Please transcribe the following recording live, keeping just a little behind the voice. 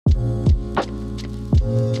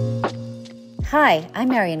Hi, I'm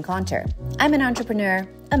Marion Caunter. I'm an entrepreneur,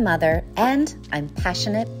 a mother, and I'm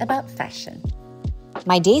passionate about fashion.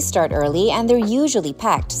 My days start early and they're usually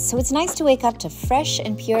packed, so it's nice to wake up to fresh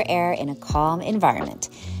and pure air in a calm environment.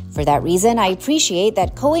 For that reason, I appreciate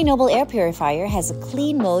that Coway Noble Air Purifier has a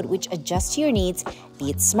clean mode which adjusts to your needs, be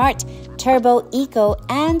it smart, turbo, eco,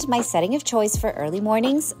 and my setting of choice for early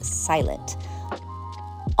mornings, silent.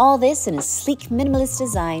 All this in a sleek minimalist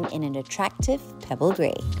design in an attractive pebble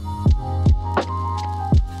gray.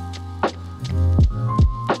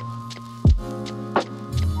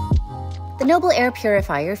 The Noble Air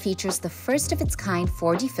Purifier features the first of its kind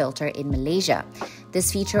 4D filter in Malaysia.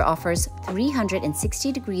 This feature offers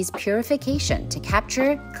 360 degrees purification to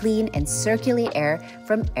capture, clean, and circulate air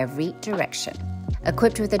from every direction.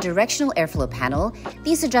 Equipped with a directional airflow panel,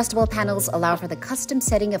 these adjustable panels allow for the custom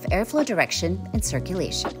setting of airflow direction and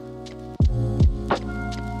circulation.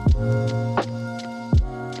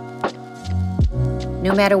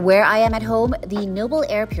 No matter where I am at home, the Noble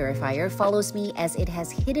Air Purifier follows me as it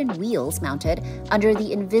has hidden wheels mounted under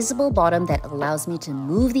the invisible bottom that allows me to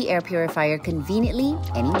move the air purifier conveniently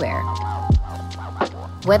anywhere.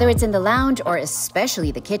 Whether it's in the lounge or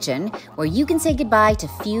especially the kitchen, where you can say goodbye to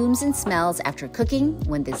fumes and smells after cooking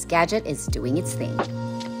when this gadget is doing its thing.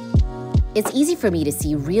 It's easy for me to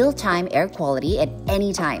see real-time air quality at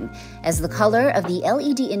any time, as the color of the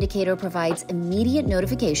LED indicator provides immediate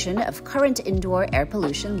notification of current indoor air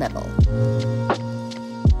pollution level.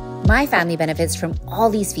 My family benefits from all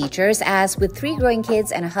these features, as with 3 growing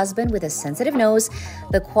kids and a husband with a sensitive nose,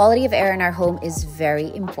 the quality of air in our home is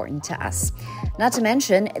very important to us. Not to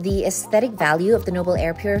mention the aesthetic value of the Noble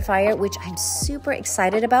Air Purifier, which I'm super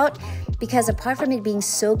excited about, because apart from it being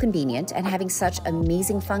so convenient and having such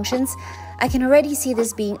amazing functions, I can already see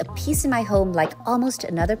this being a piece in my home like almost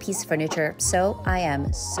another piece of furniture, so I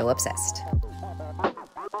am so obsessed.